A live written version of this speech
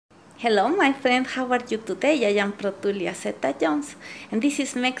Hello, my friend, how are you today? I am Protulia Xeta-Lloun, and this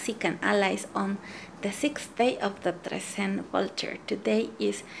is Mexican Allies on the sixth day of the Trezene Vulture. Today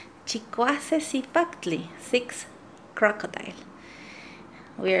is Chicoace Cipactli, 6 Crocodile.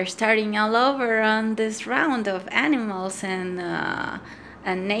 We are starting all over on this round of animals and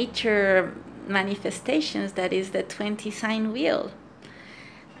nature manifestations that is the 20 sign wheel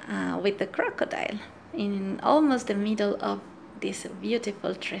with the crocodile in almost the middle of this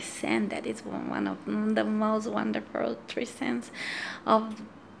beautiful Trezene that is one of the most wonderful Trezenes of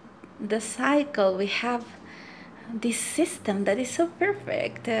the cycle. We have this system that is so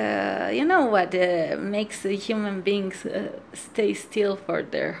perfect. You know what makes the human beings stay still for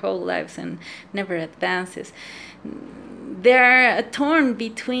their whole lives and never advances? They're torn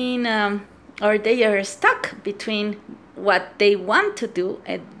between, or they are stuck between what they want to do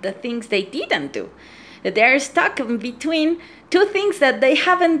and the things they didn't do. They're stuck between two things that they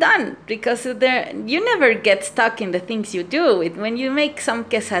haven't done, because you never get stuck in the things you do. When you make some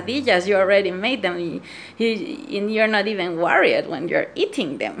quesadillas, you already made them, and you're not even worried when you're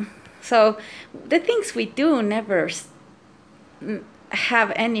eating them. So the things we do never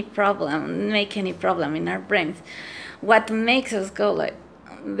have any problem, make any problem in our brains. What makes us go like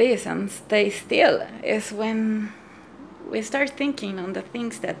this and stay still is when we start thinking on the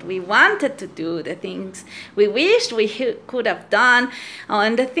things that we wanted to do, the things we wished we could have done,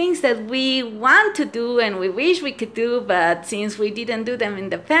 and the things that we want to do and we wish we could do, but since we didn't do them in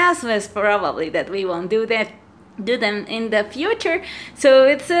the past, it's probably that we won't do them in the future. So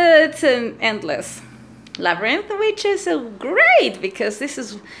it's an endless labyrinth, which is great, because this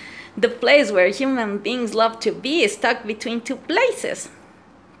is the place where human beings love to be, stuck between two places.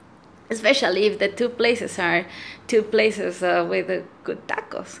 Especially if the two places are two places with good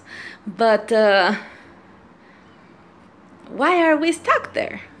tacos. But why are we stuck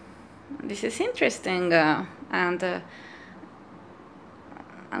there? This is interesting, and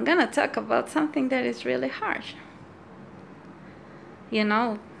I'm gonna talk about something that is really harsh. You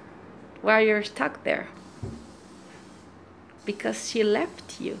know why you're stuck there? Because she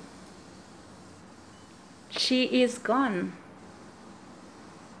left you. She is gone.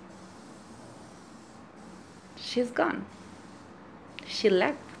 She's gone. She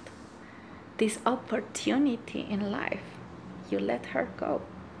left this opportunity in life. You let her go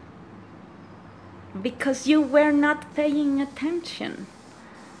because you were not paying attention,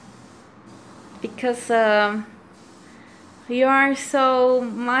 because you are so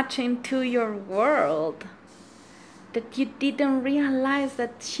much into your world that you didn't realize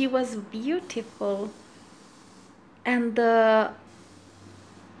that she was beautiful and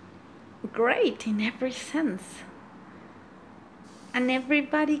great in every sense, and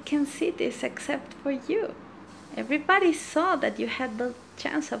everybody can see this except for you. Everybody saw that you had the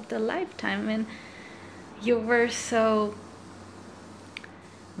chance of the lifetime, and you were so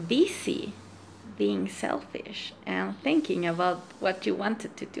busy being selfish and thinking about what you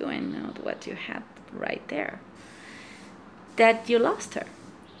wanted to do and not what you had right there, that you lost her.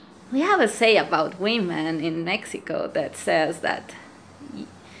 We have a say about women in Mexico that says that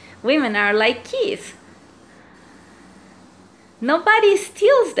women are like keys. Nobody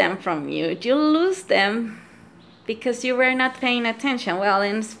steals them from you. You lose them because you were not paying attention. Well,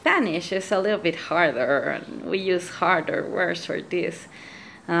 in Spanish, it's a little bit harder. We use harder words for this.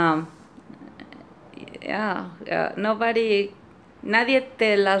 Nadie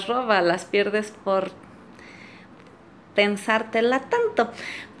te las roba, las pierdes por pensártela tanto.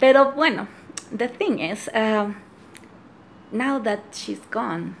 Pero bueno, the thing is, now that she's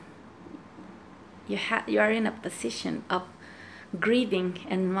gone, you are in a position of grieving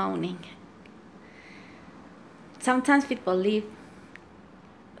and mourning. Sometimes people live,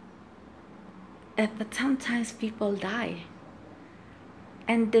 but sometimes people die.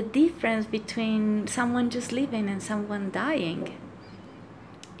 And the difference between someone just living and someone dying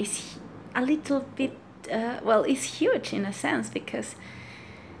is a little bit, it's huge in a sense, because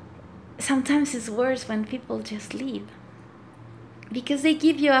sometimes it's worse when people just leave, because they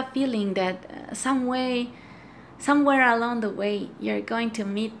give you a feeling that somewhere along the way you're going to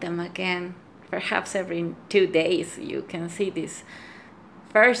meet them again. Perhaps every 2 days you can see this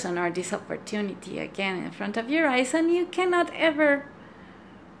person or this opportunity again in front of your eyes, and you cannot ever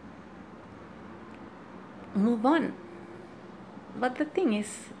move on. But the thing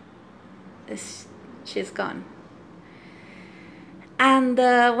is she's gone. And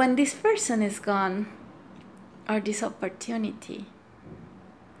when this person is gone, or this opportunity,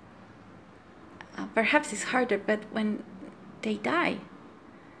 perhaps it's harder, but when they die,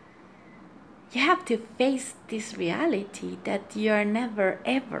 you have to face this reality that you're never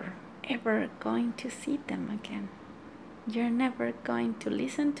ever ever going to see them again. You're never going to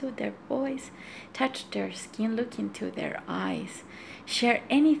listen to their voice, touch their skin, look into their eyes, share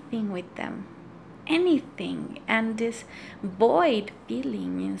anything with them, anything. And this void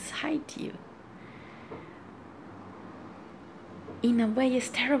feeling inside you, in a way, is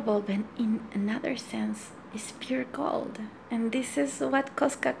terrible, but in another sense, is pure gold. And this is what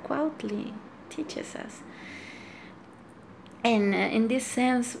Cipactli teaches us. And in this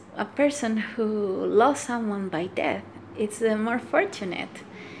sense, a person who lost someone by death is more fortunate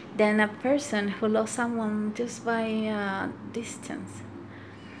than a person who lost someone just by distance,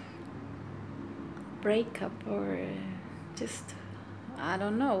 breakup, or just, I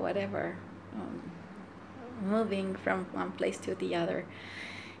don't know, whatever, moving from one place to the other,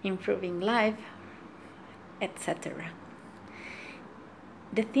 improving life, etc.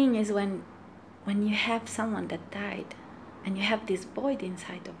 The thing is, when you have someone that died and you have this void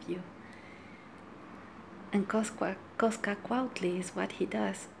inside of you, and Cipactli is what he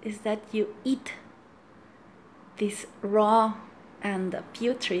does, is that you eat this raw and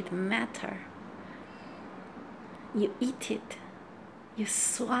putrid matter. You eat it, you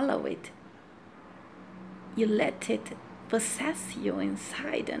swallow it, you let it possess you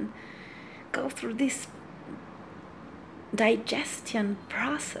inside and go through this digestion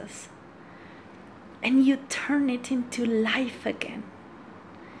process, and you turn it into life again.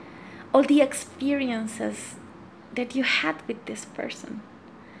 All the experiences that you had with this person,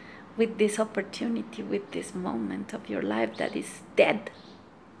 with this opportunity, with this moment of your life that is dead,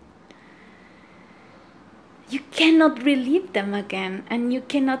 you cannot relive them again, and you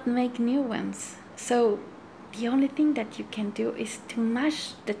cannot make new ones. So the only thing that you can do is to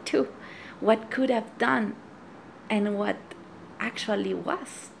mash the two, what could have done and what actually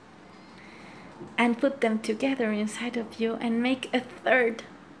was, and put them together inside of you and make a third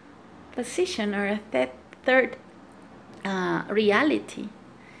position, or a third reality,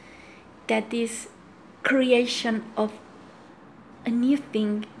 that is creation of a new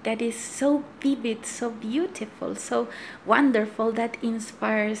thing that is so vivid, so beautiful, so wonderful, that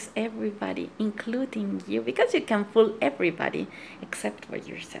inspires everybody, including you, because you can fool everybody except for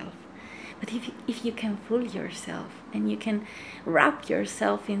yourself. But if you can fool yourself, and you can wrap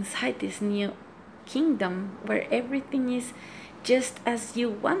yourself inside this new kingdom where everything is just as you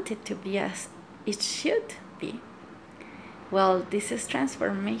want it to be, as it should be, well, this is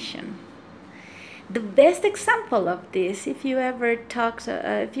transformation. The best example of this, if you ever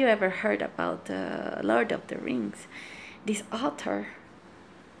heard about Lord of the Rings, this author,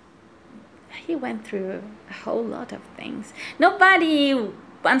 he went through a whole lot of things. Nobody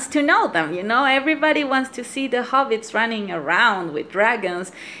wants to know them, you know. Everybody wants to see the hobbits running around with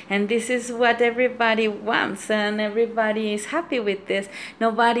dragons, and this is what everybody wants, and everybody is happy with this.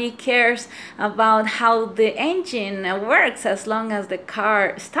 Nobody cares about how the engine works, as long as the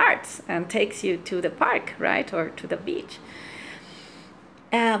car starts and takes you to the park, right, or to the beach.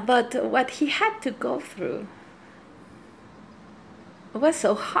 But what he had to go through was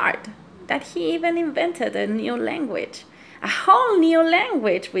so hard that he even invented a new language, a whole new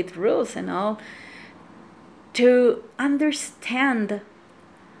language with rules and all, to understand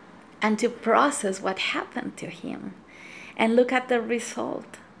and to process what happened to him. And look at the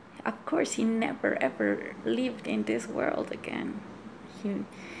result. Of course, he never ever lived in this world again.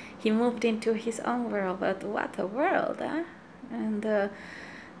 He moved into his own world, but what a world, huh? And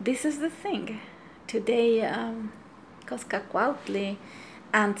this is the thing. Today, Cipactli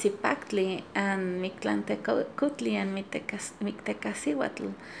and Cipactli and Mictlantecutli and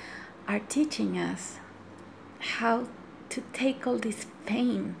Mictecacihuatl are teaching us how to take all this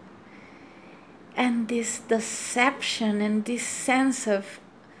pain and this deception and this sense of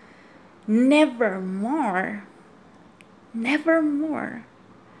nevermore, and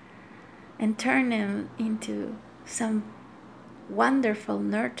turn them into some wonderful,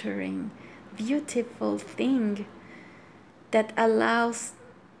 nurturing, beautiful thing that allows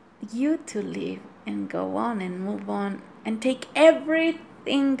you to live and go on and move on and take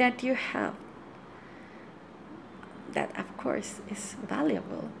everything that you have, that of course is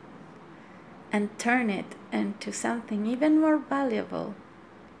valuable, and turn it into something even more valuable,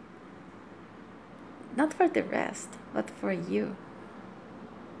 not for the rest, but for you.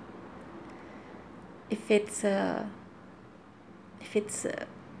 If it's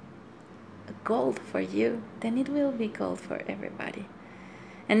gold for you, then it will be gold for everybody,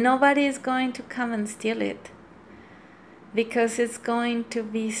 and nobody is going to come and steal it, because it's going to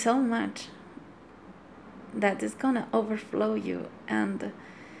be so much that it's gonna overflow you, and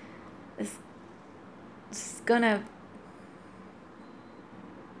it's gonna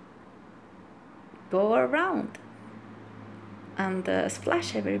go around and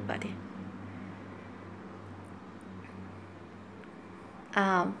splash everybody.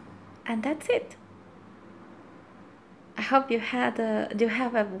 And that's it. I hope you have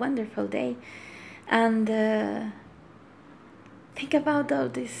a wonderful day, and think about all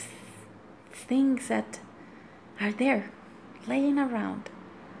these things that are there, laying around,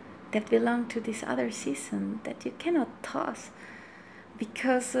 that belong to this other season that you cannot toss,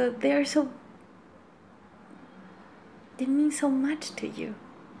 because they mean so much to you,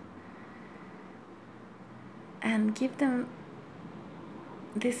 and give them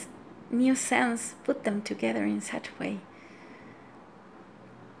this new sense, put them together in such a way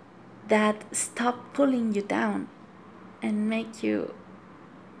that stop pulling you down and make you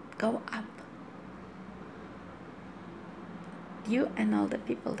go up, you and all the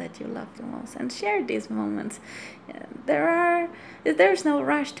people that you love the most, and share these moments. There's no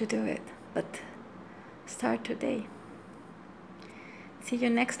rush to do it, but start today. See you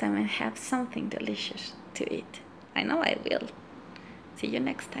next time, and have something delicious to eat. I know I will. See you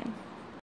next time.